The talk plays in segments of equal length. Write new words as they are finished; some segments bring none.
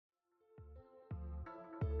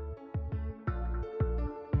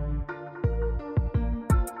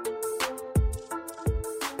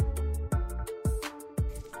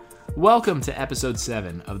Welcome to episode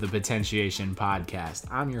 7 of the Potentiation Podcast.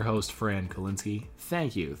 I'm your host, Fran Kalinsky.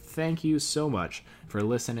 Thank you so much for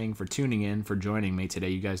listening, for tuning in, for joining me today.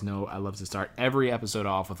 You guys know I love to start every episode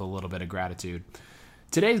off with a little bit of gratitude.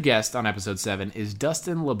 Today's guest on episode 7 is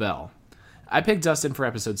Dustin Lebel. I picked Dustin for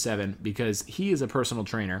episode 7 because he is a personal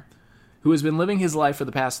trainer who has been living his life for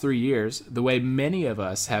the past 3 years the way many of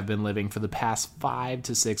us have been living for the past 5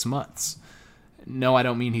 to 6 months. No, I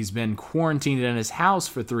don't mean he's been quarantined in his house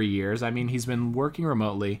for 3 years. I mean he's been working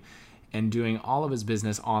remotely and doing all of his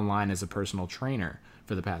business online as a personal trainer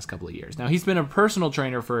for the past couple of years. Now, he's been a personal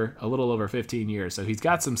trainer for a little over 15 years, so he's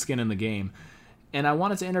got some skin in the game. And I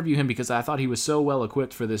wanted to interview him because I thought he was so well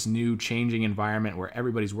equipped for this new changing environment where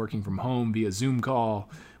everybody's working from home via Zoom call.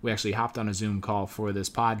 We actually hopped on a Zoom call for this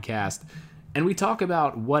podcast, and we talk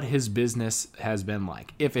about what his business has been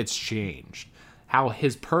like, if it's changed, how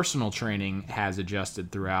his personal training has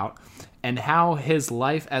adjusted throughout, and how his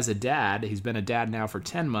life as a dad, he's been a dad now for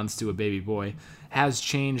 10 months to a baby boy, has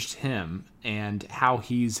changed him, and how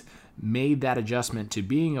he's made that adjustment to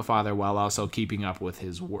being a father while also keeping up with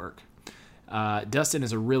his work. Dustin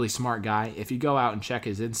is a really smart guy. If you go out and check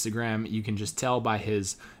his Instagram, you can just tell by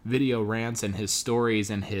his video rants and his stories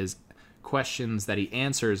and his questions that he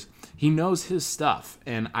answers, he knows his stuff.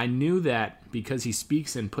 And I knew that because he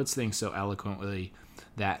speaks and puts things so eloquently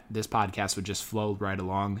that this podcast would just flow right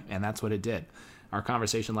along, and that's what it did. Our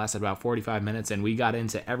conversation lasted about 45 minutes, and we got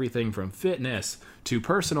into everything from fitness to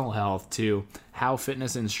personal health to how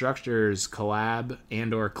fitness instructors collab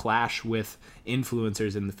and or clash with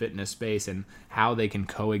influencers in the fitness space and how they can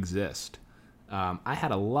coexist. I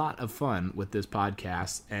had a lot of fun with this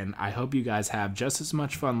podcast, and I hope you guys have just as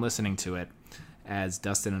much fun listening to it as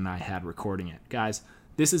Dustin and I had recording it. Guys,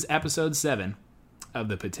 this is episode 7 of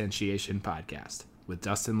the Potentiation Podcast with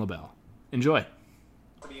Dustin Lebel. Enjoy.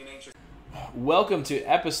 Welcome to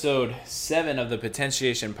episode 7 of the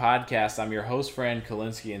Potentiation Podcast. I'm your host, Fran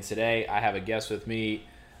Kalinsky, and today I have a guest with me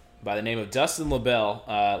by the name of Dustin Lebel.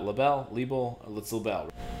 It's Lebel.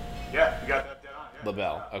 Yeah, you got that dead on. Yeah.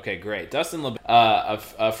 Lebel. Okay, great. Dustin Lebel,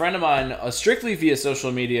 a friend of mine, strictly via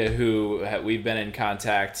social media, who we've been in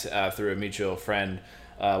contact through a mutual friend.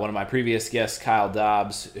 One of my previous guests, Kyle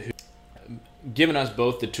Dobbs, who given us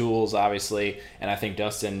both the tools, obviously, and I think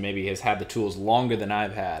Dustin maybe has had the tools longer than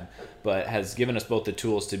I've had, but has given us both the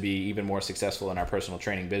tools to be even more successful in our personal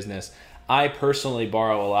training business. I personally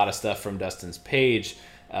borrow a lot of stuff from Dustin's page.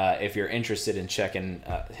 If you're interested in checking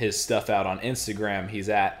his stuff out on Instagram, he's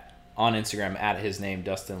on Instagram at his name,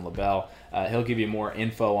 Dustin Lebel. He'll give you more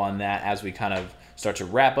info on that as we kind of start to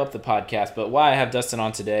wrap up the podcast. But why I have Dustin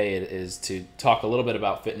on today is to talk a little bit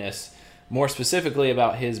about fitness, more specifically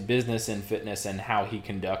about his business in fitness and how he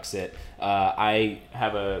conducts it. I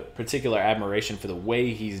have a particular admiration for the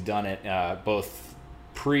way he's done it, both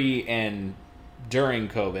pre and during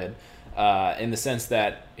COVID, in the sense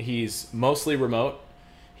that he's mostly remote.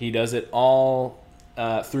 He does it all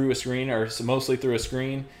through a screen, or mostly through a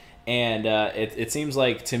screen. And it seems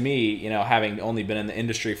like, to me, having only been in the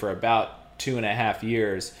industry for about 2.5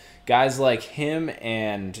 years, guys like him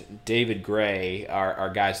and David Gray are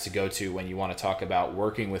guys to go to when you want to talk about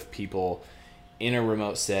working with people in a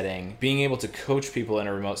remote setting, being able to coach people in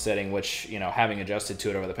a remote setting, which, having adjusted to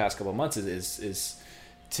it over the past couple of months is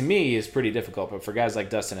to me is pretty difficult. But for guys like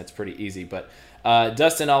Dustin, it's pretty easy. But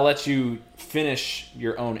Dustin, I'll let you finish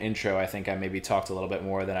your own intro. I think I maybe talked a little bit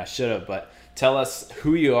more than I should have, but tell us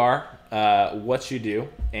who you are, what you do,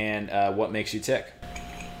 and what makes you tick.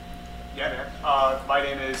 Yeah, man. My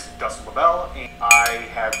name is Dustin Lebel, and I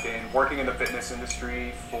have been working in the fitness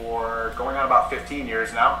industry for going on about 15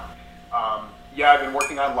 years now. I've been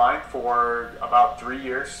working online for about 3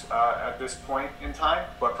 years at this point in time,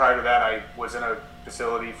 but prior to that, I was in a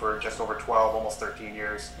facility for just over 12, almost 13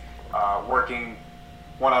 years, working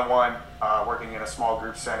one-on-one, working in a small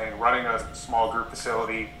group setting, running a small group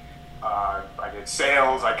facility. I did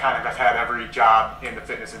sales. I kind of have had every job in the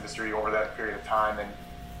fitness industry over that period of time, and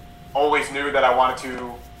always knew that I wanted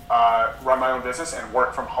to run my own business and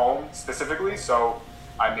work from home specifically. So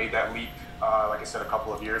I made that leap, like I said, a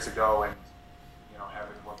couple of years ago, and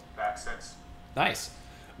haven't looked back since. Nice.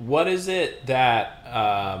 What is it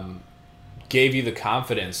that gave you the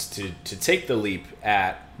confidence to take the leap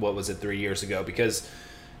at, what was it, 3 years ago? Because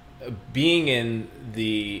being in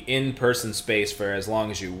the in-person space for as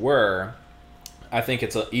long as you were, I think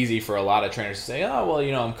it's easy for a lot of trainers to say, oh,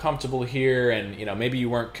 well, I'm comfortable here, and, maybe you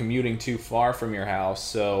weren't commuting too far from your house.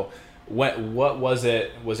 So what was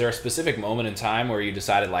it? Was there a specific moment in time where you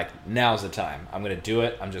decided, like, now's the time, I'm going to do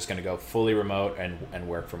it, I'm just going to go fully remote and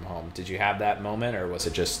work from home? Did you have that moment, or was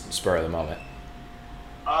it just spur of the moment?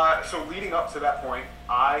 So leading up to that point,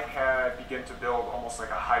 I had begun to build almost like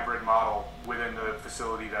a hybrid model within the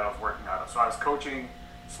facility that I was working out of. So I was coaching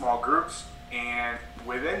small groups, and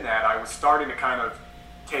within that, I was starting to kind of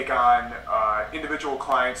take on individual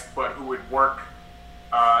clients, but who would work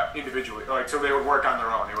individually. Like, so they would work on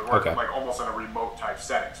their own. They would work like almost in a remote type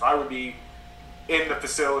setting. So I would be in the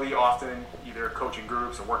facility often, either coaching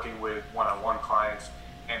groups or working with one-on-one clients,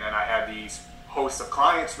 and then I had these hosts of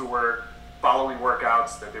clients who were following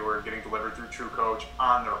workouts that they were getting delivered through True Coach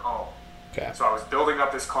on their own. Okay. So I was building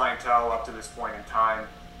up this clientele up to this point in time,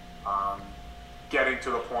 getting to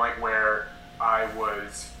the point where I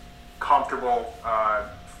was comfortable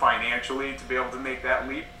financially to be able to make that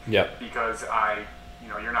leap. Yep. Because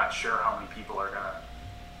you're not sure how many people are gonna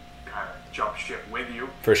kind of jump ship with you.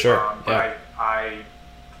 For sure. But I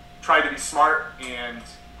tried to be smart, and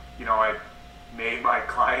I made my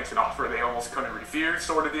clients an offer they almost couldn't refuse,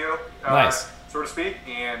 sort of deal, so to speak,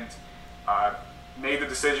 and made the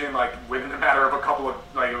decision like within a matter of a couple of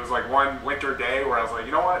it was like one winter day where I was like,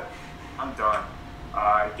 you know what, I'm done.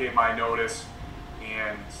 I gave my notice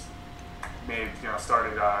and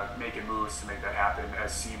started making moves to make that happen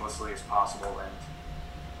as seamlessly as possible, and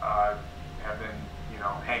have been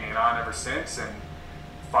hanging on ever since and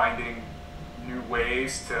finding new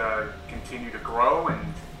ways to continue to grow,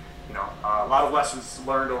 and a lot of lessons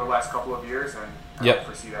learned over the last couple of years, and I don't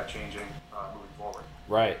foresee that changing moving forward.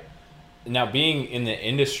 Right. Now, being in the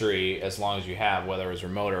industry as long as you have, whether it was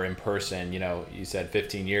remote or in person, you said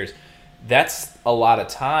 15 years, that's a lot of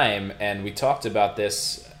time, and we talked about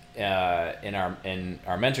this in our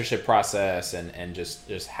mentorship process, and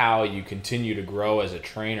just how you continue to grow as a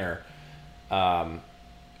trainer.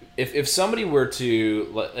 If somebody were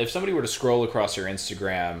to scroll across your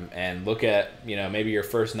Instagram and look at maybe your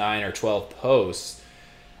first 9 or 12 posts,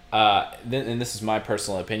 then, and this is my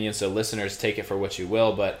personal opinion, so listeners take it for what you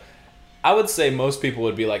will, but I would say most people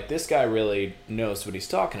would be like, this guy really knows what he's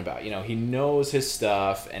talking about. He knows his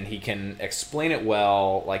stuff and he can explain it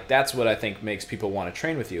well. Like, that's what I think makes people want to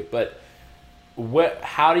train with you. But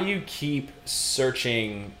how do you keep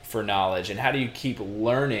searching for knowledge, and how do you keep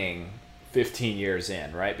learning 15 years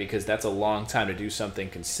in, right? Because that's a long time to do something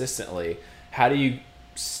consistently. How do you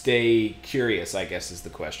stay curious, I guess, is the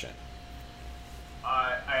question.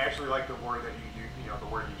 I actually like the word that you do, the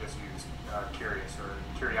word you just used, curious or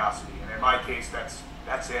curiosity. And in my case, that's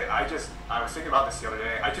it. I was thinking about this the other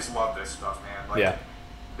day. I just love this stuff, man.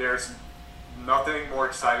 There's nothing more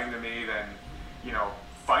exciting to me than,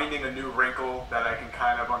 finding a new wrinkle that I can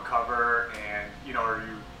kind of uncover, and, or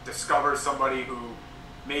you discover somebody who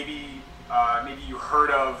maybe you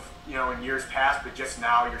heard of, in years past, but just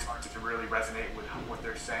now you're starting to really resonate with what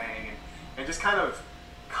they're saying, and just kind of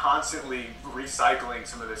constantly recycling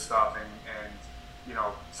some of this stuff, and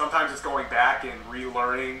sometimes it's going back and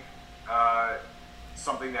relearning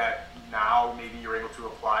something that now maybe you're able to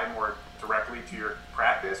apply more directly to your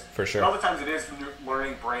practice. For sure. And other times it is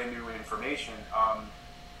learning brand new information.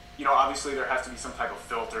 Obviously there has to be some type of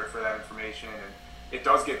filter for that information, and it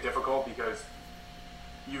does get difficult because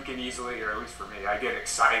you can easily, or at least for me, I get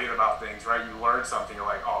excited about things, right? You learn something, you're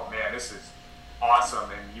like, oh man, this is awesome,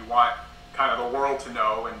 and you want kind of the world to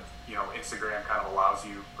know, and Instagram kind of allows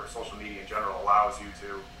you, or social media in general allows you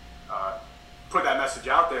to put that message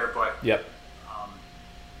out there. But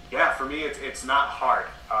for me, it's not hard.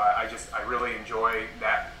 I really enjoy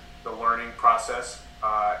the learning process,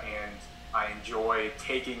 and I enjoy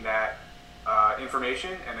taking that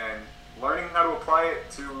information and then learning how to apply it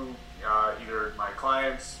to either my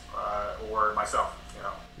clients or myself.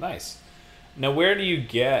 Nice. Now, where do you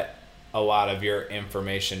get a lot of your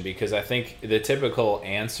information? Because I think the typical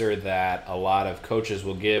answer that a lot of coaches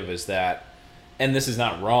will give is that, and this is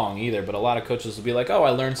not wrong either, but a lot of coaches will be like, oh, I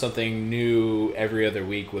learned something new every other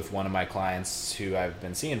week with one of my clients who I've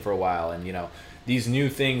been seeing for a while, and these new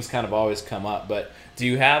things kind of always come up. But do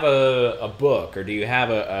you have a book, or do you have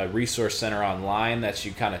a resource center online that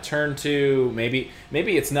you kind of turn to? Maybe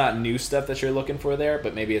it's not new stuff that you're looking for there,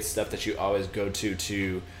 but maybe it's stuff that you always go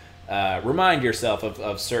to remind yourself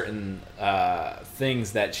of certain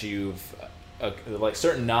things that you've like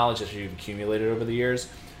certain knowledge that you've accumulated over the years.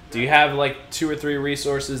 Do you have like 2 or 3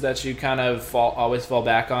 resources that you kind of always fall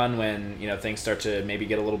back on when things start to maybe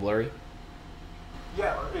get a little blurry?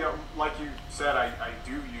 Yeah, like you said, I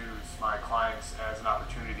do use my clients as an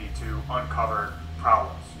opportunity to uncover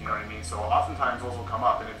problems. You know what I mean? So oftentimes those will come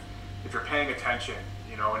up, and if you're paying attention,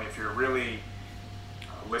 and if you're really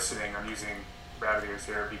listening, I'm using rabbit ears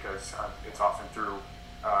here because it's often through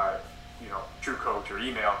True Coach or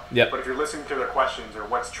email. Yep. But if you're listening to their questions or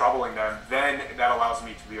what's troubling them, then that allows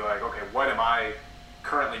me to be like, okay, what am I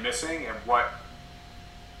currently missing, and what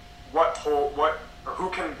or who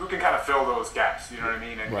can kind of fill those gaps, you know what I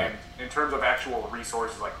mean? And in terms of actual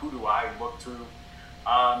resources, like who do I look to?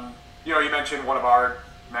 You know, you mentioned one of our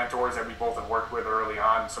mentors that we both have worked with early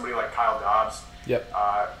on, somebody like Kyle Dobbs. Yep.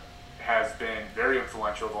 Has been very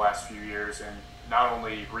influential the last few years in not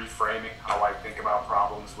only reframing how I think about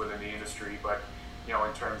problems within the industry, but you know,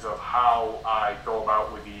 in terms of how I go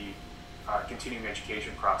about with the continuing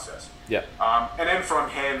education process. Yeah. And then from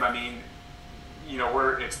him, I mean, you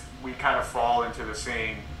know, we kind of fall into the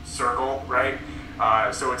same circle, right?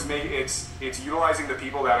 So it's utilizing the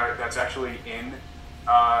people that's actually in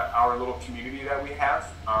our little community that we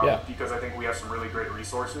have, because I think we have some really great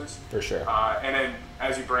resources. For sure. And then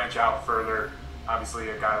as you branch out further, obviously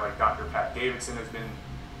a guy like Dr. Pat Davidson has been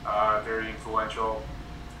very influential.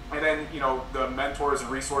 And then, you know, the mentors and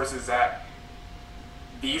resources that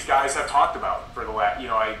these guys have talked about for the last, you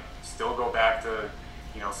know, I still go back to,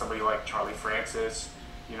 you know, somebody like Charlie Francis,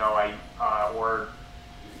 you know, or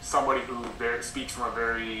somebody who speaks from a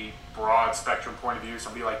very broad spectrum point of view,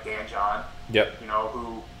 somebody like Dan John. Yep. You know,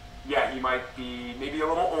 who, he might be maybe a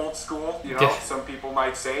little old school, you know, some people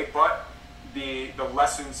might say, but the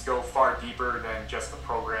lessons go far deeper than just the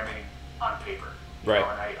programming on paper. You know,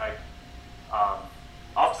 and I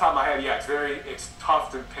off the top of my head, it's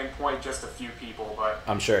tough to pinpoint just a few people, but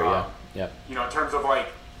I'm sure, yeah. You know, in terms of like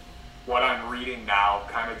what I'm reading now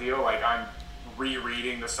kind of deal, like I'm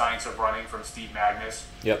rereading The Science of Running from Steve Magnus.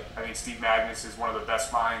 Yep. I think Steve Magnus is one of the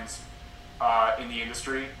best minds in the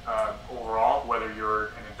industry overall, whether you're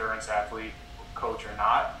an endurance athlete, coach or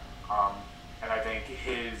not. And I think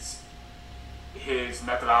his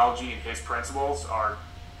methodology and his principles are,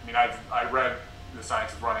 I mean, I read The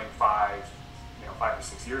Science of Running 5 or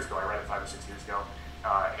 6 years ago. I read it 5 or 6 years ago.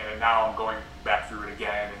 And now I'm going back through it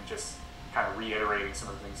again and just kind of reiterating some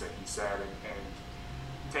of the things that he said and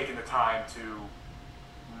taking the time to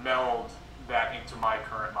meld that into my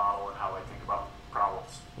current model and how I think about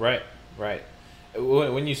problems. Right.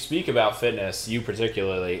 When you speak about fitness, you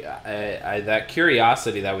particularly, that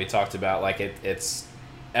curiosity that we talked about, like it's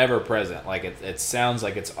ever present. Like it sounds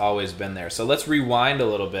like it's always been there. So let's rewind a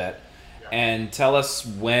little bit and tell us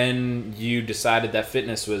when you decided that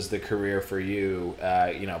fitness was the career for you.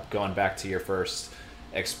 You know, going back to your first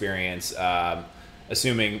experience,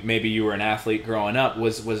 assuming maybe you were an athlete growing up,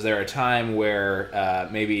 was there a time where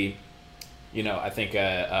maybe, you know, I think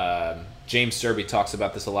James Sturby talks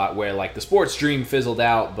about this a lot, where like the sports dream fizzled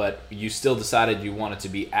out, but you still decided you wanted to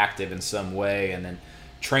be active in some way, and then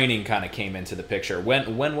training kind of came into the picture.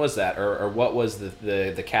 When was that, or what was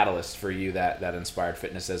the catalyst for you that inspired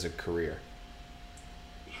fitness as a career?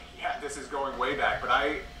 Yeah, this is going way back, but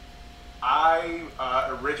I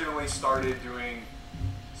originally started doing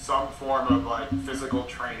some form of like physical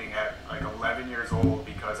training at like 11 years old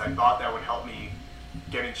because I thought that would help me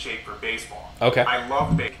get in shape for baseball. Okay. I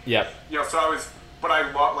love baseball. Yeah. You know, so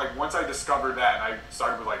I love, like, once I discovered that, and I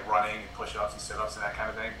started with like running and push-ups and sit-ups and that kind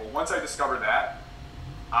of thing, but once I discovered that,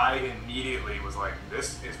 I immediately was like,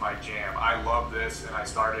 this is my jam. I love this, and I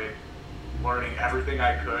started learning everything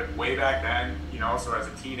I could way back then, you know, so as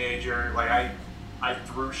a teenager, like I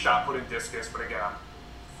threw shot put and discus, but again, I'm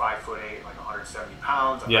 5'8", like 170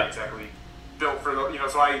 pounds. I'm not exactly built for the, you know,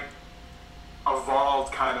 so I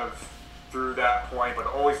evolved kind of through that point, but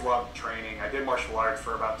always loved training. I did martial arts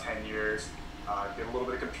for about 10 years, did a little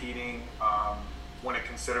bit of competing. Wouldn't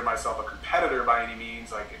consider myself a competitor by any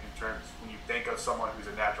means, like in terms when you think of someone who's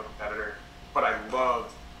a natural competitor, but I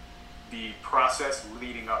loved the process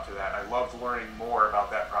leading up to that. I loved learning more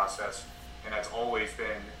about that process, and that's always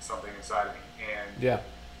been something inside of me. And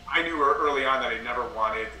I knew early on that I never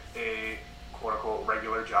wanted a quote-unquote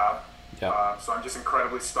regular job. So I'm just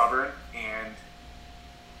incredibly stubborn, and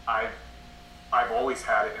I've always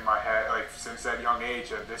had it in my head, like since that young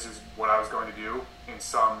age, that this is what I was going to do in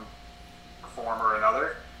some form or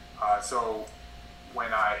another. So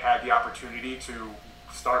when I had the opportunity to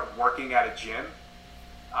start working at a gym,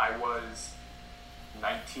 I was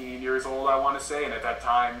 19 years old, I want to say, and at that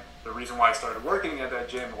time, the reason why I started working at that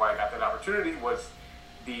gym, why I got that opportunity, was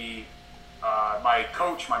my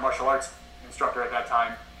coach, my martial arts instructor at that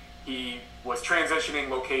time, he was transitioning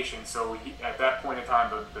location. So at that point in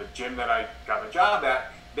time, the gym that I got the job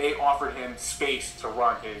at, they offered him space to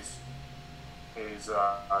run his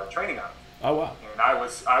training on. Oh wow! And I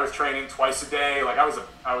was training twice a day. Like I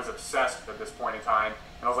was obsessed at this point in time.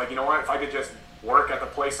 And I was like, you know what? If I could just work at the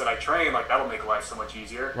place that I train, like that'll make life so much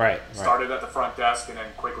easier. Right. Started at the front desk and then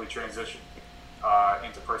quickly transitioned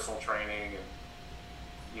into personal training, and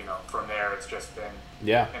you know, from there it's just been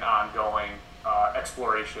an ongoing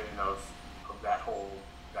exploration of that whole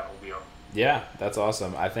deal. Yeah, that's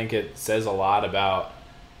awesome. I think it says a lot about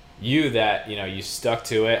that, you stuck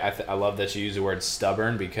to it. I love that you use the word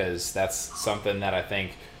stubborn, because that's something that I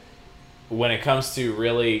think when it comes to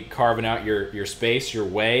really carving out your space, your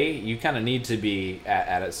way, you kind of need to be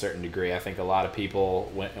at a certain degree. I think a lot of people,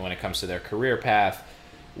 when it comes to their career path,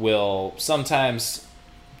 will sometimes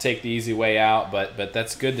take the easy way out, but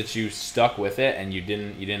that's good that you stuck with it and you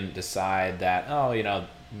didn't decide that,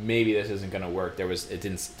 maybe this isn't going to work.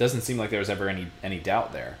 Doesn't seem like there was ever any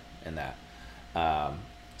doubt there in that.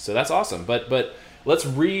 So that's awesome. But let's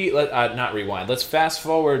not rewind. Let's fast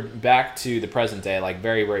forward back to the present day, like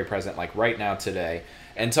very, very present, like right now today,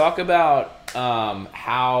 and talk about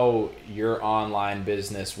how your online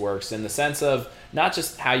business works in the sense of not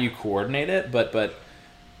just how you coordinate it, but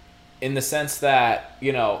in the sense that,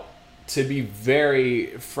 to be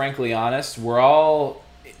very frankly honest, we're all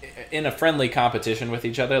in a friendly competition with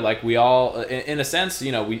each other. Like we all, in a sense,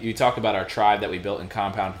 we talk about our tribe that we built in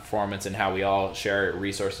Compound Performance and how we all share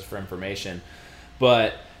resources for information.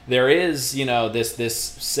 But there is, this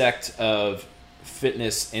sect of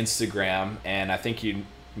fitness Instagram, and I think you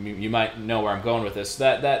might know where I'm going with this,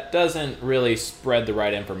 that doesn't really spread the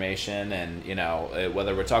right information. And,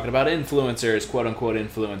 whether we're talking about influencers, quote unquote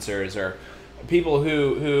influencers, or people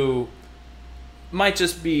who might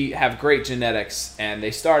just have great genetics and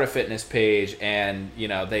they start a fitness page and,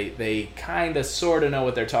 they kind of sort of know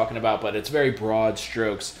what they're talking about, but it's very broad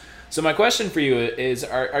strokes. So my question for you is,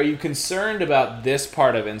 are you concerned about this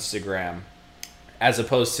part of Instagram as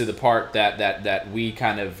opposed to the part that we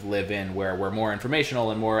kind of live in, where we're more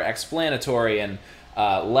informational and more explanatory and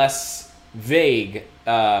less vague?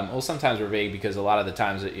 Well, sometimes we're vague because a lot of the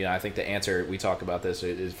times, I think the answer, we talk about this,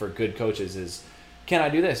 is for good coaches is, can I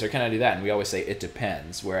do this or can I do that? And we always say it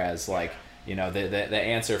depends. Whereas like, the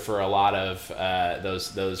answer for a lot of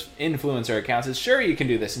those influencer accounts is sure you can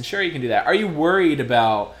do this and sure you can do that. Are you worried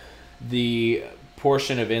about the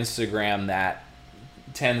portion of Instagram that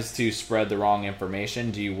tends to spread the wrong information?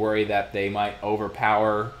 Do you worry that they might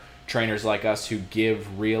overpower trainers like us who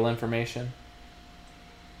give real information?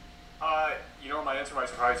 My answer might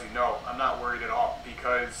surprise you. No, I'm not worried at all,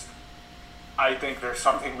 because I think there's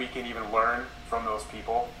something we can even learn from those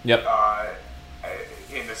people. Yep.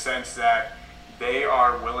 In the sense that they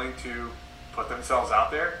are willing to put themselves out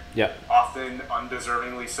there. Yep. Often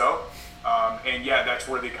undeservingly so. And yeah, that's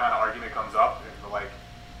where the kind of argument comes up. Like,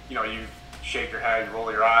 you shake your head, you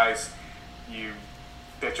roll your eyes, you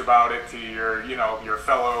bitch about it to your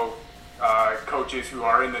fellow coaches who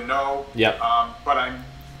are in the know. Yep. But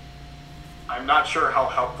I'm not sure how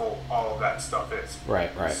helpful all of that stuff is.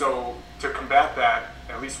 Right. So to combat that,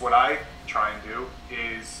 at least what I try and do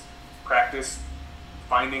is practice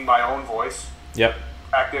finding my own voice. Yep.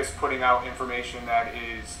 Practice putting out information that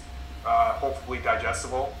is hopefully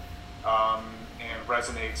digestible and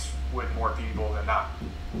resonates with more people than not.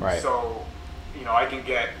 Right. So, I can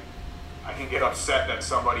get upset that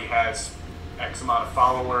somebody has X amount of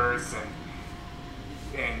followers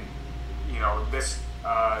and this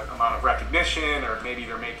amount of recognition, or maybe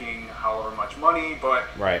they're making however much money, but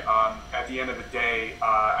right. At the end of the day,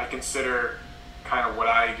 I consider kind of what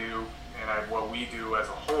I do and what we do as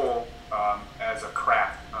a whole as a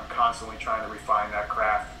craft. I'm constantly trying to refine that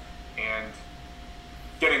craft, and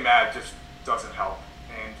getting mad just doesn't help.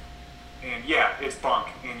 And yeah, it's bunk,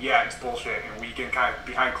 and yeah, it's bullshit, and we can kind of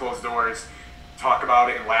behind closed doors talk about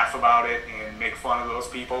it and laugh about it and make fun of those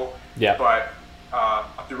people. Yeah. But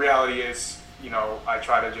the reality is, I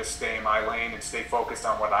try to just stay in my lane and stay focused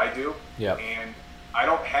on what I do. Yep. And I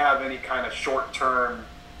don't have any kind of short-term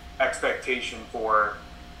expectation for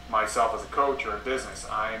myself as a coach or a business.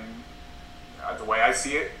 The way I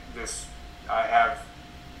see it, I have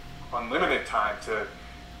unlimited time to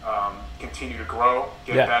continue to grow,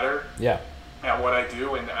 get better at what I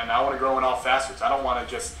do, and I want to grow in all facets. I don't want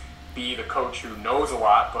to just be the coach who knows a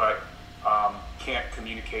lot but can't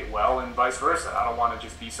communicate well, and vice versa. I don't want to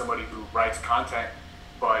just be somebody who writes content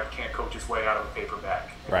but can't coach his way out of a paper bag.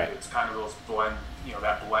 Right. It's kind of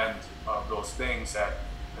that blend of those things that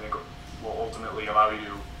I think will ultimately allow you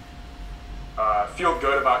to feel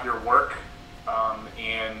good about your work,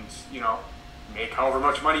 and make however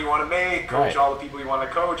much money you want to make, coach all the people you want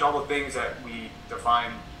to coach, all the things that we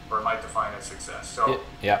define or might define as success. So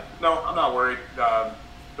no, I'm not worried.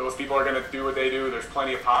 Those people are going to do what they do. There's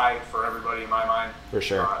plenty of pie for everybody in my mind. For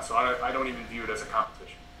sure. So I don't even view it as a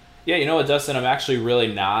competition. Yeah, you know what, Dustin? I'm actually really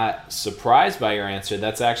not surprised by your answer.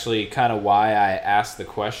 That's actually kind of why I asked the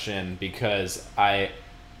question, because I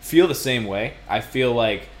feel the same way. I feel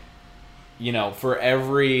like, for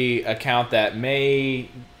every account that may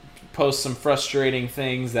post some frustrating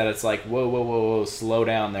things that it's like, whoa, slow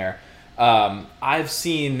down there. I've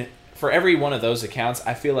seen for every one of those accounts,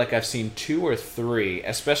 I feel like I've seen 2 or 3,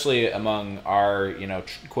 especially among our,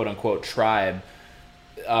 quote unquote tribe,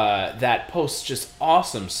 that posts just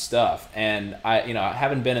awesome stuff. And I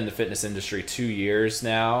haven't been in the fitness industry 2 years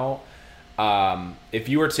now. If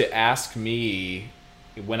you were to ask me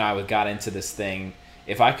when I got into this thing,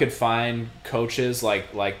 if I could find coaches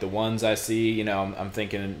like the ones I see, I'm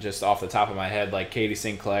thinking just off the top of my head, like Katie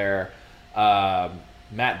Sinclair,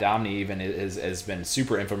 Matt Domney even has been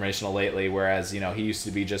super informational lately, whereas, he used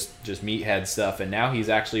to be just meathead stuff, and now he's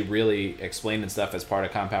actually really explaining stuff as part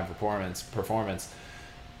of Compound Performance.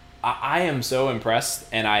 I am so impressed,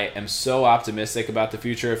 and I am so optimistic about the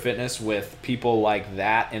future of fitness with people like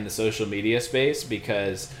that in the social media space,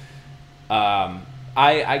 because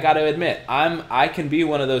I got to admit, I can be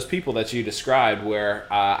one of those people that you described where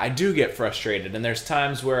I do get frustrated, and there's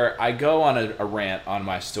times where I go on a rant on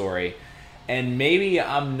my story, and maybe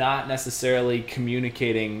I'm not necessarily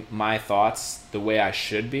communicating my thoughts the way I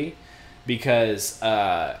should be, because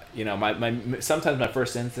sometimes my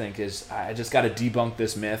first instinct is I just got to debunk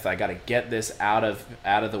this myth. I got to get this out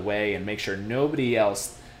of the way and make sure nobody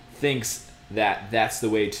else thinks that that's the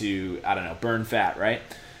way to, burn fat, right?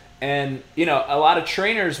 And a lot of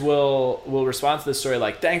trainers will respond to this story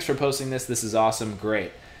like, thanks for posting this is awesome,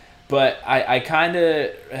 great. But I kind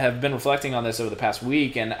of have been reflecting on this over the past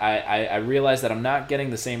week, and I realized that I'm not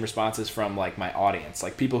getting the same responses from like my audience,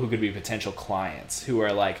 like people who could be potential clients who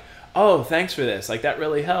are like, oh, thanks for this, like that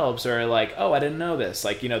really helps, or like, oh, I didn't know this,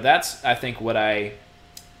 like, that's I think what I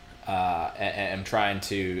am trying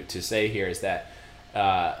to say here is that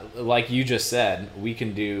like you just said, we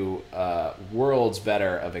can do worlds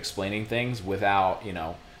better of explaining things without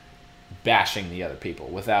bashing the other people,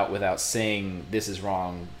 without saying this is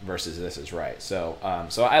wrong versus this is right. So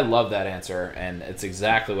I love that answer, and it's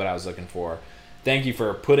exactly what I was looking for. Thank you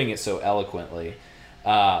for putting it so eloquently.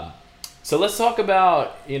 So let's talk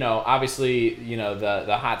about, obviously,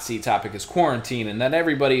 the hot seat topic is quarantine, and that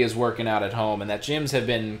everybody is working out at home, and that gyms have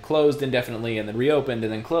been closed indefinitely and then reopened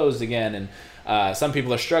and then closed again, and some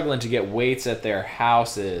people are struggling to get weights at their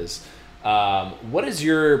houses. What has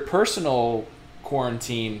your personal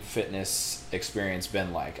quarantine fitness experience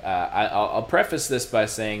been like? I'll preface this by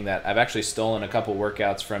saying that I've actually stolen a couple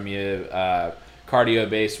workouts from you, cardio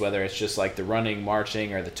based, whether it's just like the running,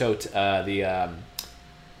 marching, or the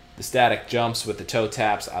static jumps with the toe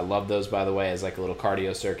taps. I love those, by the way, as like a little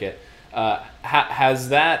cardio circuit. Has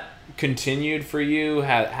that continued for you?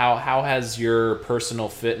 How has your personal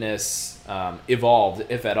fitness evolved,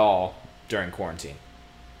 if at all, during quarantine?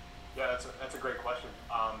 Yeah, that's a great question.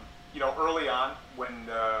 Early on when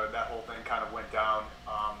that whole thing kind of went down,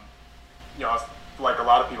 I was, like a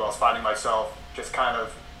lot of people, I was finding myself just kind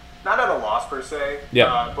of not at a loss per se,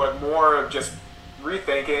 but more of just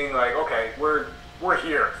rethinking, like, okay, we're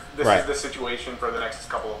here. This is the situation for the next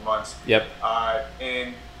couple of months. Yep.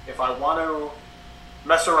 And if I want to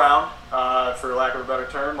mess around, for lack of a better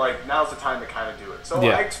term, like, now's the time to kind of do it. So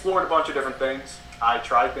I explored a bunch of different things. I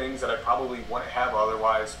tried things that I probably wouldn't have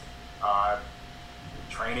otherwise.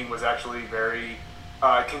 Training was actually very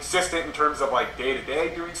consistent in terms of like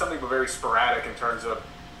day-to-day doing something, but very sporadic in terms of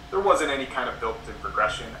there wasn't any kind of built-in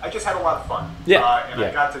progression. I just had a lot of fun.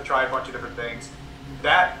 I got to try a bunch of different things.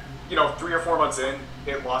 That, 3 or 4 months in,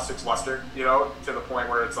 it lost its luster, to the point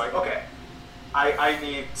where it's like, okay, I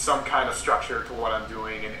need some kind of structure to what I'm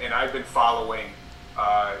doing, and I've been following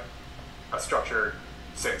a structure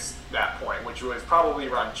since that point, which was probably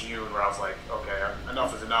around June, where I was like, okay,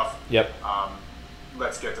 enough is enough.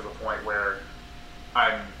 Let's get to the point where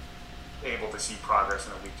I'm able to see progress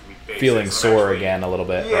on a week-to-week basis. Feeling sore again a little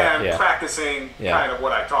bit. And practicing kind of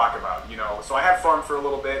what I talk about, So I had fun for a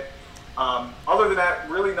little bit. Other than that,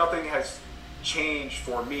 really nothing has changed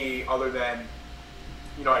for me other than,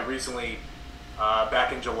 I recently,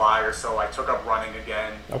 back in July or so, I took up running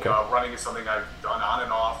again. Running is something I've done on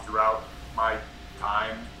and off throughout my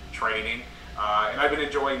time training, and I've been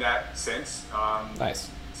enjoying that since. Nice.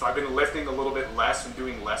 So I've been lifting a little bit less and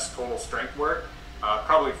doing less total strength work,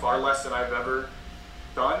 probably far less than I've ever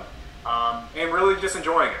done, and really just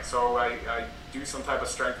enjoying it. So I do some type of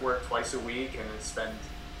strength work twice a week, and then spend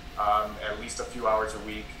at least a few hours a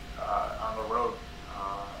week on the road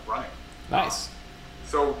running. Nice.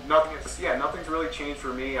 So nothing's really changed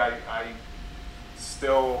for me. I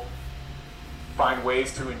still find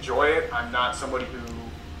ways to enjoy it. I'm not somebody who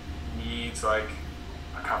needs like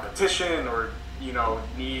a competition or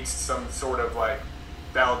needs some sort of like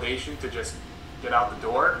validation to just get out the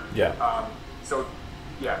door.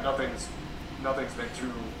 Nothing's been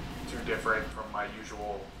too different from my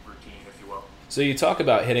usual routine, if you will. So you talk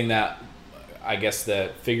about hitting that I guess,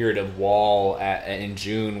 the figurative wall in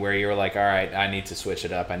June where you were like, all right, I need to switch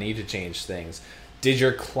it up. I need to change things. Did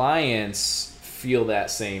your clients feel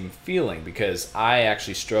that same feeling? Because I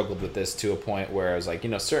actually struggled with this to a point where I was like,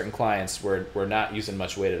 certain clients were not using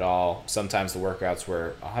much weight at all. Sometimes the workouts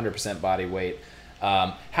were 100% body weight.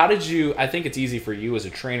 How did you, I think it's easy for you as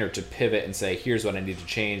a trainer to pivot and say, here's what I need to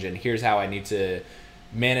change and here's how I need to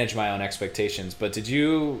manage my own expectations. But did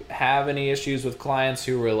you have any issues with clients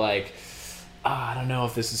who were like, I don't know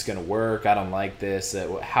if this is going to work. I don't like this.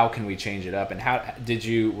 How can we change it up? And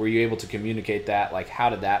were you able to communicate that? Like,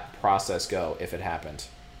 how did that process go if it happened?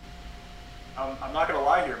 I'm not going to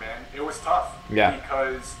lie here, man. It was tough. Yeah.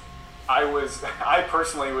 Because I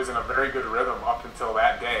personally was in a very good rhythm up until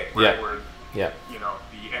that day. Yeah. Where yeah.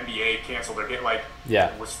 The NBA canceled their game. Like,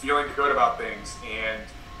 yeah. Was feeling good about things. And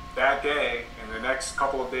that day and the next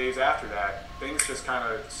couple of days after that, things just kind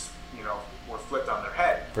of, were flipped on their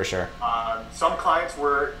head. For sure. Some clients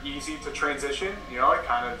were easy to transition. It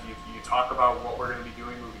kind of, you talk about what we're going to be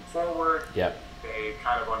doing moving forward. Yep. They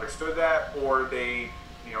kind of understood that, or they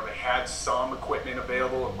had some equipment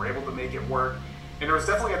available and were able to make it work. And there was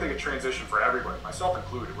definitely, I think, a transition for everybody, myself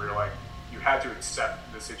included, where you're like, you had to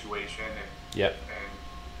accept the situation and yep.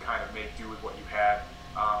 and kind of make do with what you had.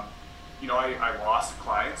 I lost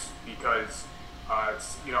clients because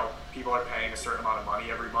people are paying a certain amount of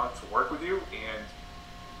money every month to work with you, and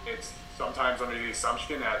it's sometimes under the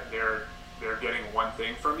assumption that they're getting one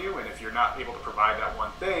thing from you, and if you're not able to provide that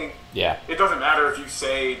one thing, yeah, it doesn't matter if you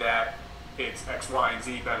say that it's X, Y, and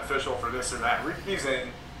Z beneficial for this or that reason.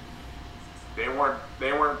 They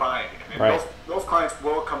weren't buying it, and right. those clients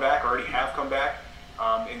will come back, already have come back.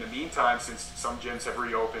 In the meantime, since some gyms have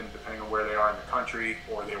reopened, depending on where they are in the country,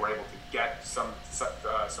 or they were able to get some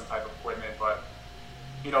type of equipment, but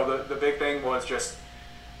the big thing was just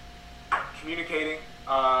communicating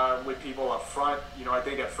with people up front. I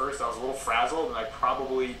think at first I was a little frazzled, and I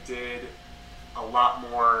probably did a lot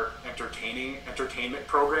more entertainment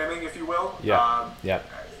programming, if you will. Yeah.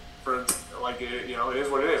 For like, it is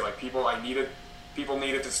what it is. Like, people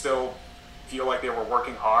needed to still feel like they were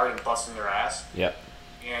working hard and busting their ass. Yep.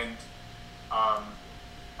 And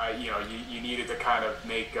you needed to kind of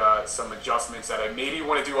make some adjustments that I maybe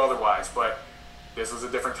want to do otherwise, but this was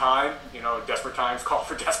a different time. Desperate times call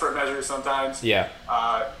for desperate measures sometimes. Yeah.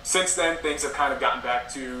 Since then, things have kind of gotten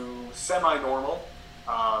back to semi-normal,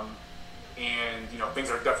 and things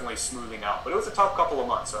are definitely smoothing out. But it was a tough couple of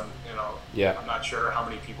months. Yeah. I'm not sure how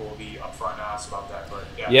many people will be upfront and honest about that, but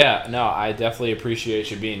yeah. Yeah, no, I definitely appreciate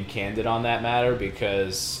you being candid on that matter,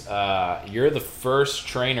 because you're the first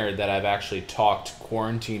trainer that I've actually talked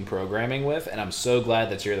quarantine programming with, and I'm so glad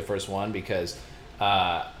that you're the first one, because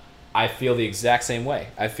I feel the exact same way.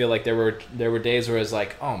 I feel like there were days where I was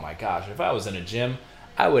like, oh my gosh, if I was in a gym,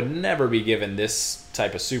 I would never be given this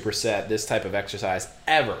type of superset, this type of exercise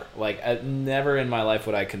ever. Like, never in my life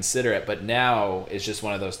would I consider it. But now it's just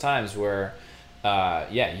one of those times where,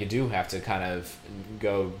 you do have to kind of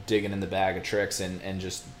go digging in the bag of tricks and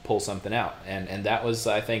just pull something out. And that was,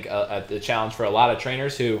 I think, a challenge for a lot of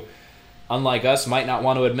trainers who, unlike us, might not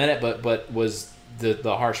want to admit it, but was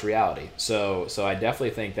the harsh reality. So I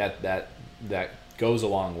definitely think that goes a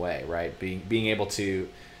long way, right? Being able to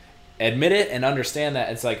admit it and understand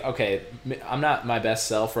that it's like, okay, I'm not my best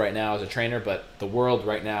self right now as a trainer, but the world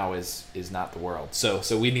right now is not the world. So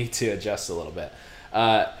we need to adjust a little bit.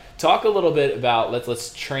 Talk a little bit about,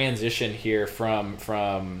 let's transition here from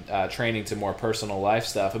training to more personal life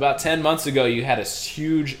stuff. About 10 months ago, you had a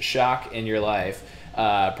huge shock in your life,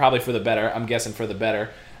 probably for the better. I'm guessing for the better.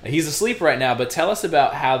 He's asleep right now, but tell us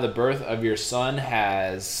about how the birth of your son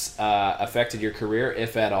has affected your career,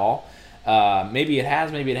 if at all. Maybe it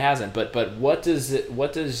has, maybe it hasn't. But what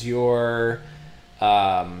does your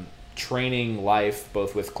training life,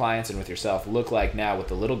 both with clients and with yourself, look like now with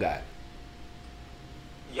the little guy?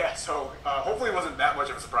 Yeah, so hopefully it wasn't that much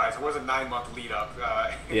of a surprise. It was a 9-month lead up to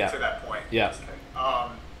that point. Yeah.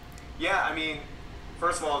 I mean,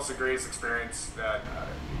 first of all, it's the greatest experience that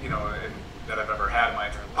that I've ever had in my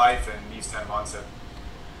entire life, and these 10 months have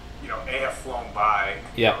have flown by.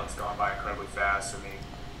 Yeah. It's gone by incredibly fast. I mean,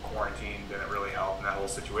 quarantine didn't really help in that whole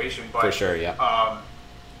situation, but for sure, yeah.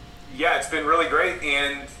 It's been really great,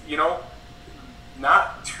 and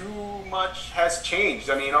not too much has changed.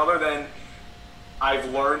 I mean, other than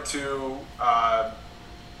I've learned to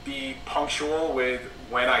be punctual with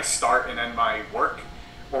when I start and end my work,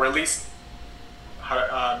 or at least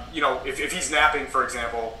if he's napping, for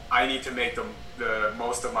example, I need to make the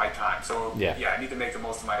most of my time. So I need to make the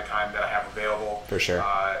most of my time that I have available. For sure.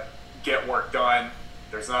 Get work done.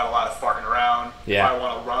 There's not a lot of farting around. Yeah.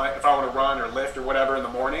 If I want to run or lift or whatever in the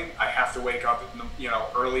morning, I have have to wake up,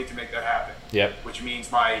 early to make that happen. Yep. Which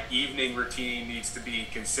means my evening routine needs to be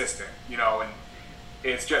consistent, and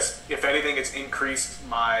it's just, if anything, it's increased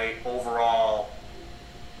my overall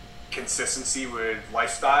consistency with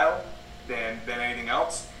lifestyle than anything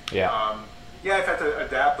else. Yeah. I've had to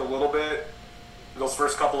adapt a little bit. Those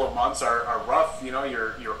first couple of months are rough.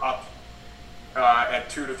 You're up at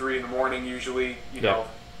 2 to 3 in the morning usually,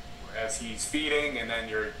 as he's feeding, and then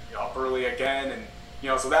you're up early again, and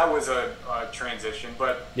so that was a transition.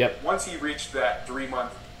 But once he reached that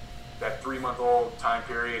 3-month-old time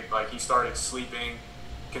period, like, he started sleeping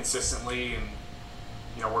consistently, and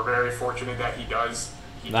we're very fortunate that he does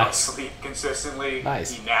sleep consistently.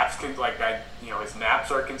 Nice. He naps like that. His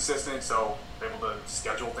naps are consistent, so we're able to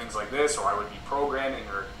schedule things like this, or I would be programming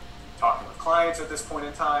or talking with clients at this point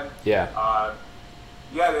in time. That's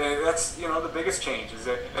the biggest change is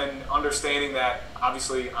that, and understanding that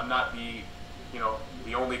obviously I'm not the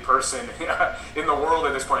only person in the world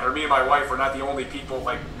at this point, or me and my wife, we're not the only people.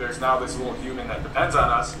 Like, there's now this little human that depends on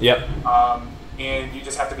us. And you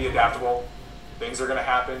just have to be adaptable. Things are going to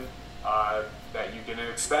happen that you didn't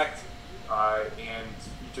expect, and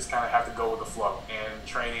you just kind of have to go with the flow. And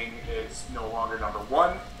training is no longer number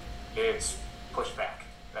one; it's pushed back.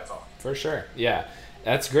 That's all. For sure. Yeah,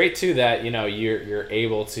 that's great too. That you're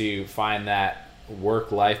able to find that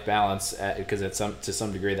work-life balance, because to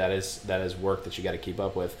some degree that is work that you got to keep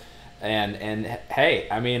up with. And hey,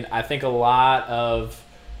 I mean, I think a lot of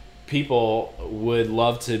people would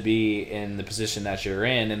love to be in the position that you're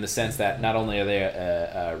in the sense that not only are they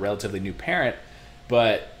a relatively new parent,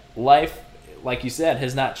 but life, like you said,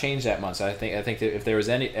 has not changed that much. I think that if there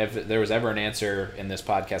was ever an answer in this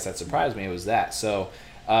podcast that surprised me, it was that. So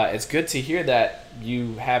it's good to hear that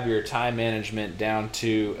you have your time management down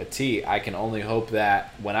to a T. I can only hope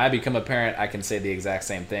that when I become a parent, I can say the exact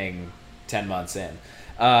same thing 10 months in.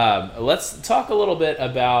 Let's talk a little bit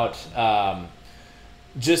about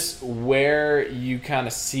just where you kind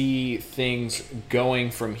of see things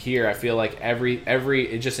going from here. I feel like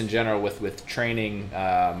every just in general with training,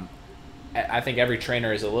 I think every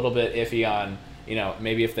trainer is a little bit iffy on,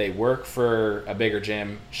 maybe if they work for a bigger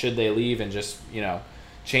gym, should they leave and just,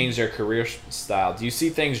 change their career style? Do you see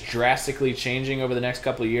things drastically changing over the next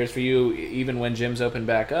couple of years for you, even when gyms open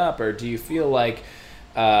back up? Or do you feel like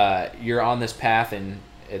you're on this path and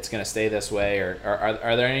it's going to stay this way? Or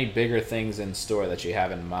are there any bigger things in store that you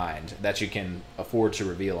have in mind that you can afford to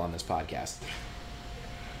reveal on this podcast?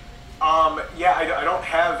 I don't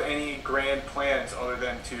have any grand plans other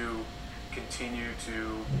than to continue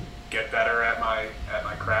to get better at my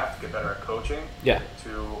craft, get better at coaching.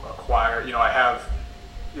 To acquire,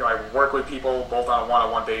 I work with people both on a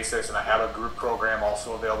one-on-one basis, and I have a group program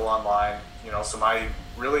also available online. So my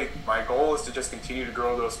goal is to just continue to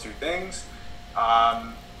grow those two things.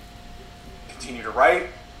 Continue to write,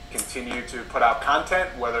 continue to put out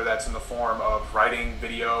content, whether that's in the form of writing,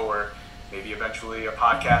 video, or maybe eventually a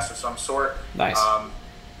podcast of some sort. Nice.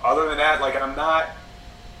 Other than that, I'm not.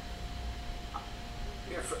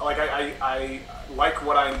 I like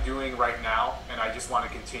what I'm doing right now, and I just want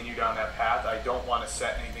to continue down that path. I don't want to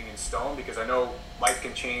set anything in stone because I know life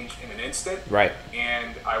can change in an instant. Right.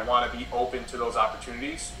 And I want to be open to those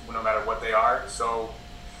opportunities, no matter what they are. So,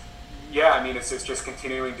 it's just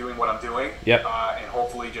continuing doing what I'm doing. And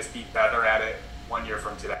hopefully just be better at it 1 year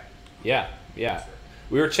from today. Yeah.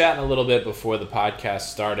 We were chatting a little bit before the podcast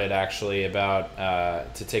started, actually, about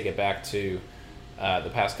to take it back to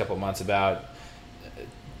the past couple of months, about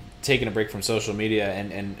taking a break from social media,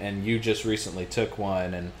 and you just recently took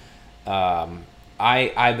one, and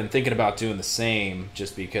I've been thinking about doing the same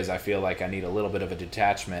just because I feel like I need a little bit of a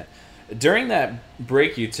detachment. During that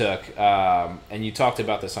break you took, and you talked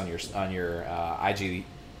about this on your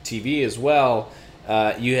IGTV as well,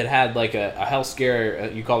 you had like a health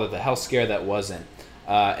scare. You called it the health scare that wasn't,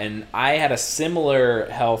 and I had a similar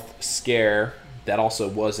health scare that also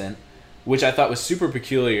wasn't, which I thought was super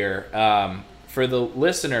peculiar. For the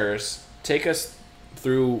listeners, take us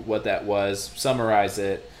through what that was, summarize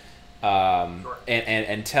it, Sure.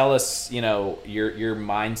 and tell us, your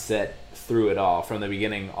mindset through it all, from the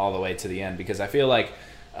beginning all the way to the end, because I feel like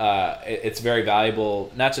it's very valuable,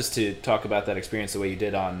 not just to talk about that experience the way you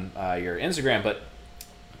did on your Instagram, but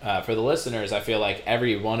for the listeners, I feel like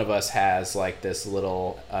every one of us has like this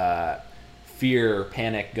little fear,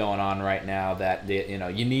 panic going on right now that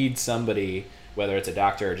you need somebody, whether it's a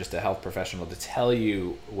doctor or just a health professional, to tell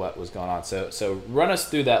you what was going on. So run us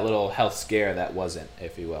through that little health scare that wasn't,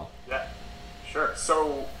 if you will. Yeah, sure.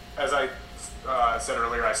 So as I said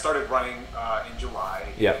earlier, I started running in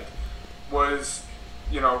July. Yeah. Was,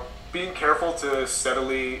 being careful to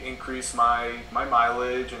steadily increase my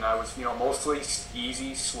mileage, and I was, mostly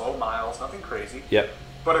easy, slow miles, nothing crazy. Yep.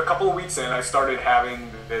 But a couple of weeks in, I started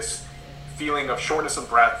having this feeling of shortness of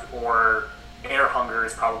breath, or air hunger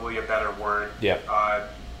is probably a better word. Yep.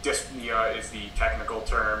 Dyspnea is the technical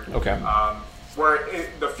term. Okay. Where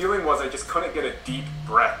the feeling was I just couldn't get a deep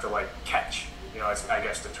breath to like catch. Is I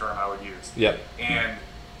guess the term I would use. Yep. And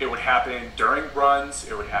it would happen during runs.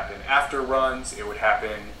 It would happen after runs. It would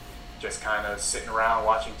happen just kind of sitting around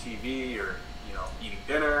watching TV or eating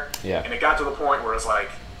dinner. Yeah. And it got to the point where it was like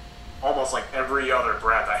almost like every other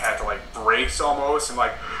breath I had to like brace almost and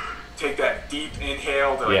like take that deep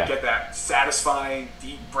inhale to like get that satisfying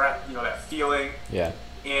deep breath, that feeling. Yeah.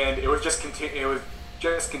 And it was just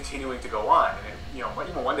continuing to go on. And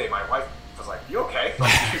even one day my wife was like, "You okay?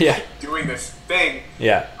 Like, you keep doing this thing."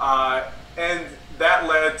 Yeah. And that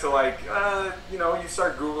led to like you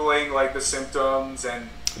start Googling like the symptoms, and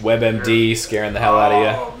WebMD scaring the hell out of you.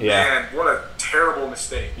 Oh man, what a terrible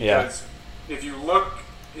mistake. Yeah. Because if you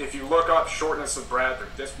look up shortness of breath or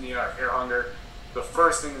dyspnea or air hunger, the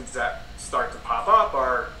first things that start to pop up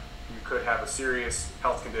are you could have a serious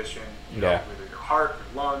health condition, whether your heart,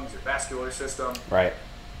 your lungs, your vascular system, right,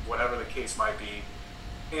 whatever the case might be.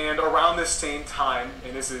 And around this same time,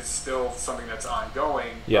 and this is still something that's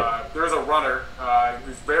ongoing, there's a runner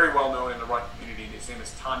who's very well known in the run community. His name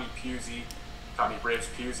is Tommy Braves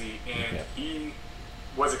Pusey, and he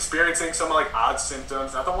was experiencing some like odd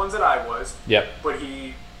symptoms, not the ones that I was, but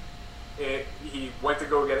he went to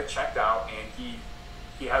go get it checked out, and he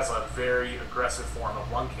has a very aggressive form of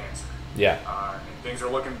lung cancer. And things are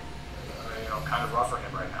looking kind of rough for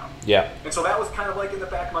him right now. And so that was kind of like in the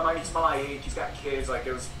back of my mind. He's my age. He's got kids. Like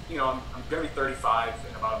it was, I'm going to be 35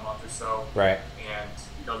 in about a month or so. Right. And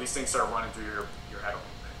these things start running through your head a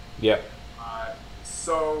little bit.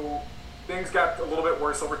 So things got a little bit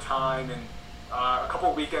worse over time. And a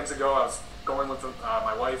couple of weekends ago, I was going with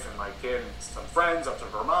my wife and my kid and some friends up to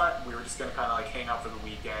Vermont. We were just going to kind of like hang out for the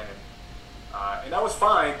weekend, and that was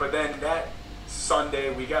fine. But then that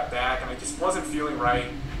Sunday we got back, and I just wasn't feeling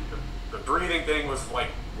right. The breathing thing was like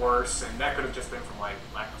worse, and that could have just been from like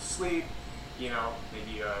lack of sleep,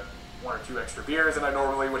 maybe 1 or 2 extra beers than I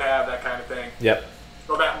normally would have, that kind of thing.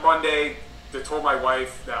 So that Monday, I told my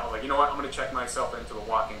wife that I was like, you know what, I'm going to check myself into the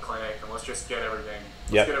walk-in clinic, and let's just get everything,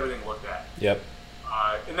 get everything looked at. And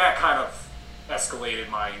that kind of escalated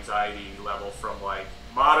my anxiety level from like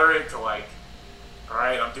moderate to like, all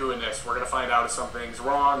right, I'm doing this. We're going to find out if something's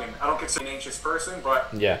wrong. And I don't consider an anxious person,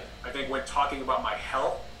 but I think when talking about my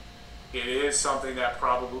health, it is something that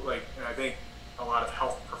probably, and I think a lot of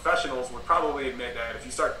health professionals would probably admit that if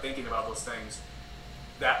you start thinking about those things,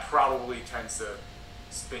 that probably tends to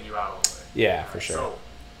spin you out a little bit. For sure. So,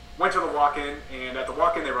 went to the walk-in, and at the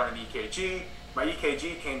walk-in they run an EKG. My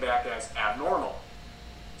EKG came back as abnormal.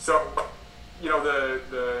 So,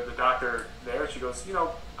 the doctor there, she goes,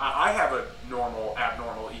 I have a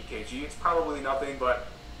abnormal EKG. It's probably nothing, but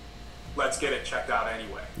let's get it checked out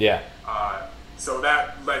anyway. So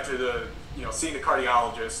that led to seeing the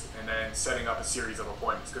cardiologist and then setting up a series of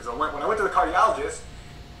appointments. Because when I went to the cardiologist,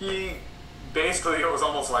 he basically, it was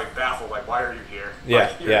almost like baffled, like, why are you here?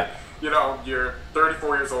 You're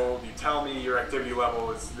 34 years old. You tell me your activity level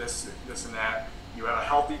is this and that. You have a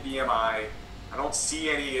healthy BMI. I don't see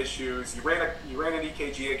any issues. You ran an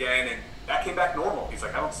EKG again, and that came back normal. He's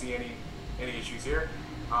like, I don't see any issues here.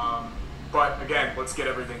 But again, let's get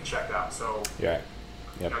everything checked out. So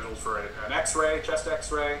scheduled for an X-ray, chest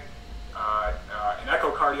X-ray, an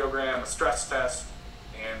echocardiogram, a stress test,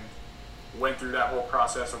 and went through that whole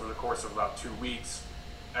process over the course of about 2 weeks.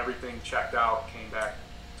 Everything checked out, came back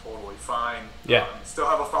totally fine. Still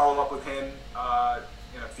have a follow-up with him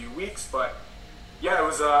in a few weeks, but it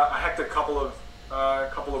was a hectic couple of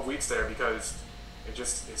weeks there because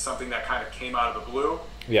it's something that kind of came out of the blue.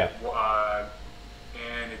 And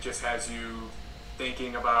it just has you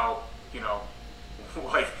thinking about,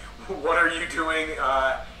 like, what are you doing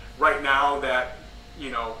right now that,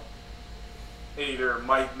 either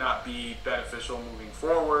might not be beneficial moving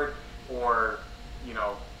forward or,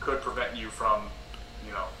 could prevent you from,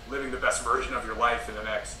 living the best version of your life in the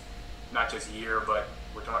next, not just year, but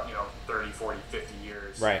we're talking, 30, 40, 50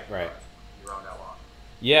 years. Right. Around that long.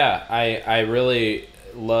 Yeah, I really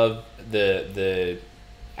love the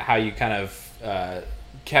how you kind of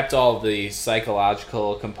kept all the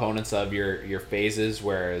psychological components of your phases,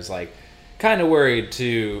 whereas like kind of worried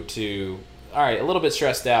to all right, a little bit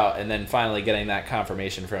stressed out, and then finally getting that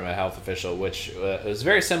confirmation from a health official, which was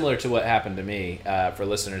very similar to what happened to me. For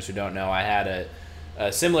listeners who don't know, I had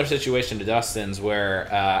a similar situation to Dustin's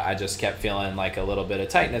where I just kept feeling like a little bit of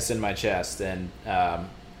tightness in my chest, and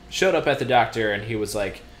showed up at the doctor and he was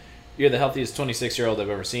like, "You're the healthiest 26-year-old I've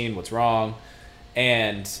ever seen. What's wrong?"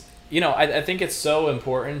 And I think it's so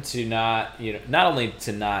important to not only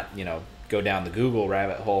to not go down the Google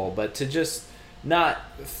rabbit hole, but to just not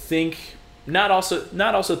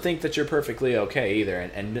also think that you're perfectly okay either,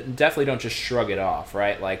 and definitely don't just shrug it off,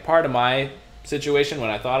 right? Like, part of my situation when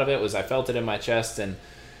I thought of it was I felt it in my chest, and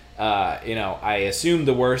I assumed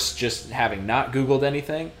the worst just having not Googled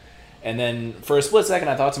anything. And then for a split second,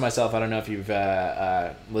 I thought to myself, I don't know if you've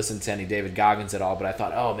listened to any David Goggins at all, but I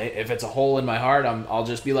thought, oh, if it's a hole in my heart, I'll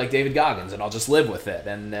just be like David Goggins and I'll just live with it.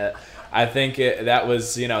 And I think that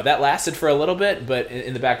was, that lasted for a little bit, but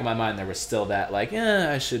in the back of my mind, there was still that like,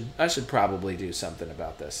 I should probably do something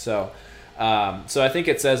about this. So I think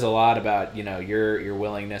it says a lot about, your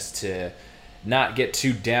willingness to not get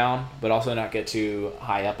too down, but also not get too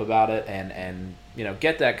high up about it, and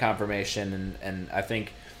get that confirmation. And I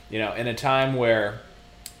think, in a time where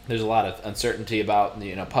there's a lot of uncertainty about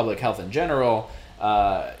public health in general,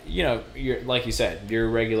 you're, like you said, your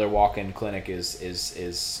regular walk-in clinic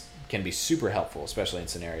can be super helpful, especially in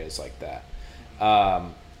scenarios like that.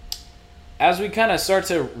 As we kind of start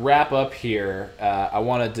to wrap up here, I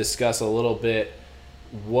want to discuss a little bit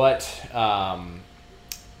what,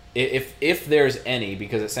 if there's any,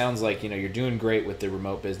 because it sounds like you're doing great with the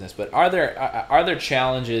remote business, but are there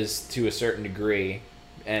challenges to a certain degree?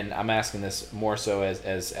 And I'm asking this more so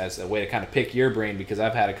as a way to kind of pick your brain, because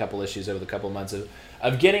I've had a couple issues over the couple of months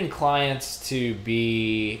of getting clients to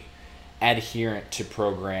be adherent to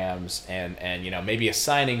programs and maybe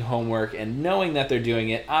assigning homework and knowing that they're doing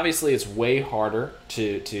it. Obviously, it's way harder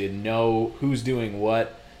to know who's doing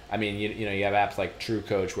what. I mean, you have apps like True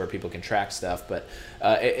Coach where people can track stuff, but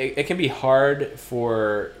it can be hard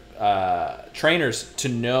for trainers to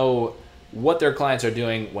know what their clients are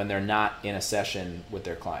doing when they're not in a session with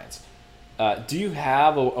their clients. Do you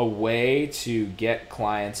have a way to get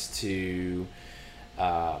clients to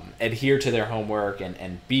adhere to their homework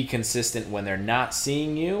and be consistent when they're not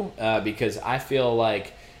seeing you? Because I feel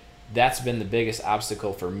like that's been the biggest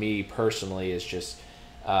obstacle for me personally, is just,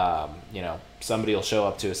 somebody will show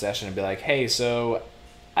up to a session and be like, "Hey, so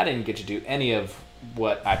I didn't get to do any of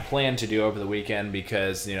what I planned to do over the weekend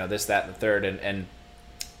because, this, that, and the third." And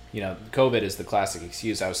COVID is the classic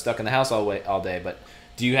excuse. I was stuck in the house all day. But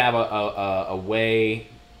do you have a way,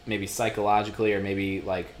 maybe psychologically or maybe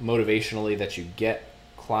like motivationally, that you get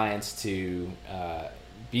clients to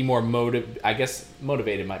be more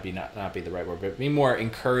motivated might be not be the right word, but be more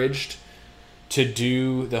encouraged to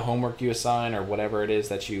do the homework you assign or whatever it is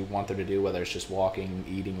that you want them to do, whether it's just walking,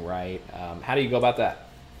 eating right? How do you go about that?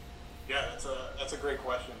 Yeah, that's a great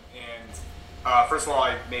question. And first of all,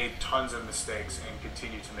 I've made tons of mistakes and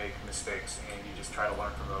continue to make mistakes, and you just try to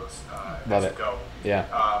learn from those as you go.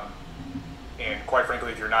 Yeah. And quite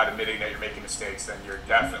frankly, if you're not admitting that you're making mistakes, then you're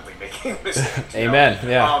definitely making mistakes. Amen.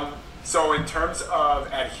 Yeah. So in terms of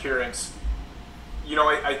adherence,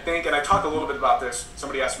 I think, and I talked a little bit about this.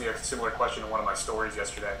 Somebody asked me a similar question in one of my stories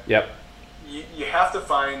yesterday. Yep. You have to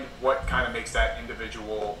find what kind of makes that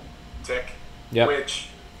individual tick, yep. Which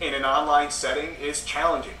in an online setting is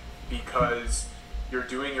challenging, because you're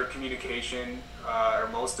doing your communication or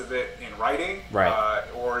most of it in writing, right.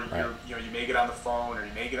 Or you may get on the phone, or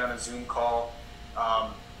you may get on a Zoom call,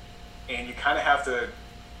 and you kind of have to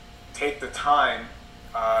take the time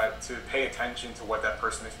to pay attention to what that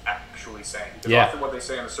person is actually saying. Because often what they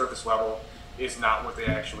say on the surface level is not what they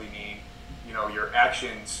actually mean. Your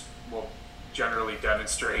actions will generally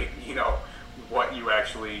demonstrate, what you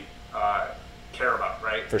actually care about,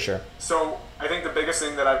 right? For sure. So I think the biggest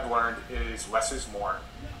thing that I've learned is less is more.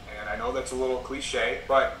 And I know that's a little cliche,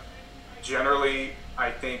 but generally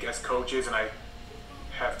I think as coaches, and I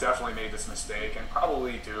have definitely made this mistake and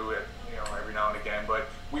probably do it, every now and again, but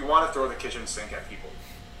we want to throw the kitchen sink at people.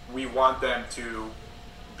 We want them to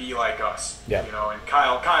be like us. Yeah. And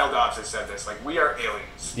Kyle Dobbs has said this, like, we are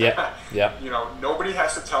aliens. Yeah. Yeah. Nobody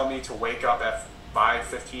has to tell me to wake up at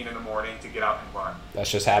 5:15 in the morning to get out and run.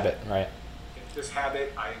 That's just habit, right? It's just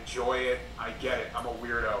habit. I enjoy it. I get it. I'm a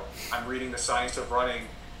weirdo. I'm reading The Science of Running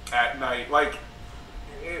at night. Like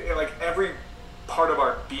every part of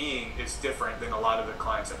our being is different than a lot of the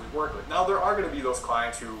clients that we work with. Now, there are going to be those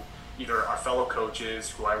clients who either are fellow coaches,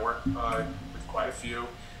 who I work with quite a few,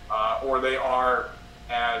 or they are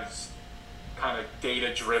as kind of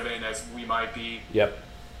data driven as we might be. Yep.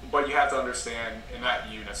 But you have to understand, and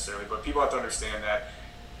not you necessarily, but people have to understand that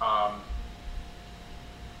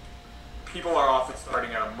people are often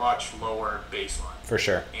starting at a much lower baseline. For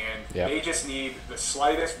sure. And they just need the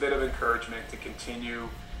slightest bit of encouragement to continue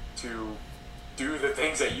to do the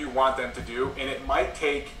things that you want them to do. And it might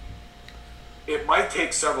take it might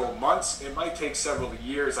take several months, it might take several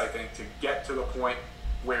years, I think, to get to the point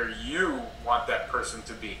where you want that person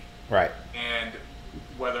to be. Right. And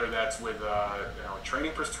whether that's with a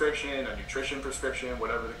training prescription, a nutrition prescription,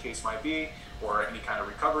 whatever the case might be, or any kind of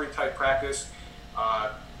recovery type practice,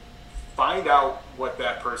 find out what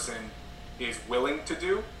that person is willing to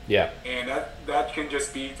do. Yeah. And that can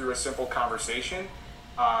just be through a simple conversation,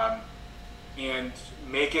 and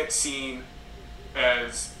make it seem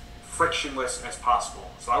as frictionless as possible.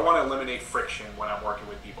 So I want to eliminate friction when I'm working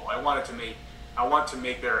with people. I want to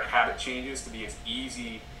make their habit changes to be as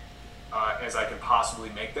easy as I can possibly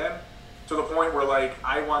make them, to the point where, like,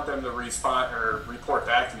 I want them to respond or report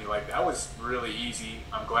back to me like, that was really easy.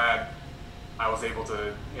 I'm glad I was able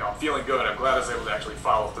to, I'm feeling good. I'm glad I was able to actually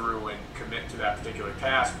follow through and commit to that particular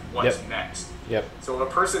task. What's next? Yep. So if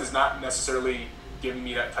a person is not necessarily giving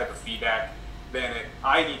me that type of feedback, then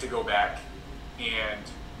I need to go back and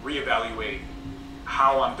reevaluate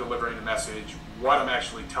how I'm delivering the message, what I'm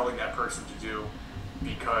actually telling that person to do,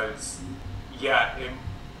 because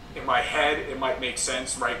in my head it might make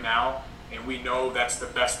sense right now, and we know that's the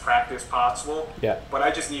best practice possible. Yeah. But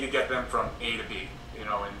I just need to get them from A to B,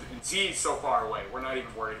 and Z is so far away. We're not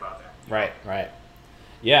even worried about that. Right.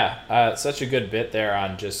 Yeah, such a good bit there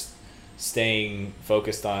on just staying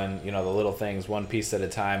focused on, the little things, one piece at a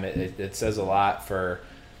time. It says a lot for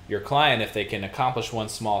your client if they can accomplish one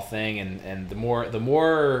small thing, and the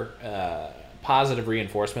more positive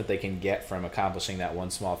reinforcement they can get from accomplishing that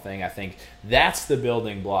one small thing, I think those are the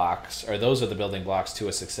building blocks to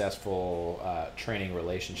a successful training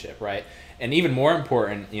relationship, right? And even more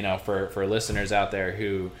important, for listeners out there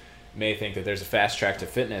who may think that there's a fast track to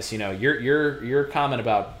fitness, your comment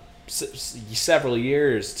about several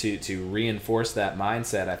years to reinforce that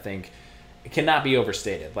mindset, I think it cannot be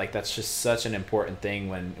overstated. Like, that's just such an important thing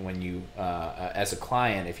when you, as a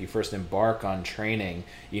client, if you first embark on training,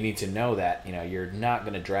 you need to know that, you're not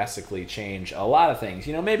going to drastically change a lot of things.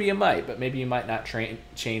 Maybe you might, but maybe you might not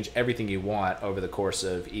change everything you want over the course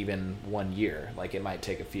of even 1 year. Like, it might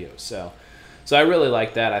take a few. So I really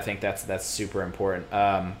like that. I think that's super important.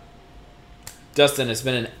 Dustin, it's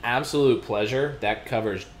been an absolute pleasure. That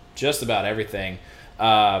covers just about everything.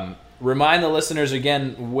 Remind the listeners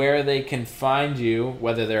again where they can find you,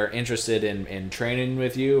 whether they're interested in training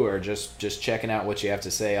with you or just checking out what you have to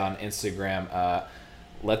say on Instagram.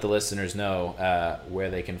 Let the listeners know where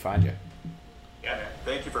they can find you. Yeah, man.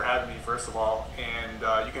 Thank you for having me, first of all. And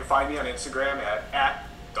you can find me on Instagram at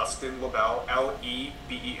Dustin Lebel, Lebel.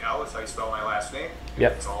 That's how you spell my last name.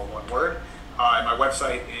 Yep. It's all one word. And my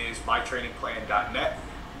website is mytrainingplan.net.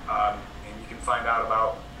 And you can find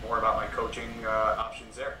out more about my coaching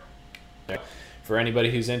options there. For anybody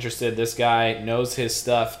who's interested, this guy knows his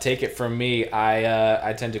stuff. Take it from me.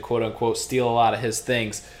 I tend to quote unquote steal a lot of his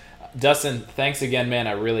things. Dustin, thanks again, man.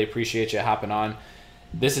 I really appreciate you hopping on.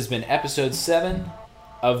 This has been episode 7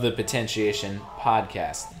 of the Potentiation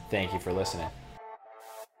Podcast. Thank you for listening.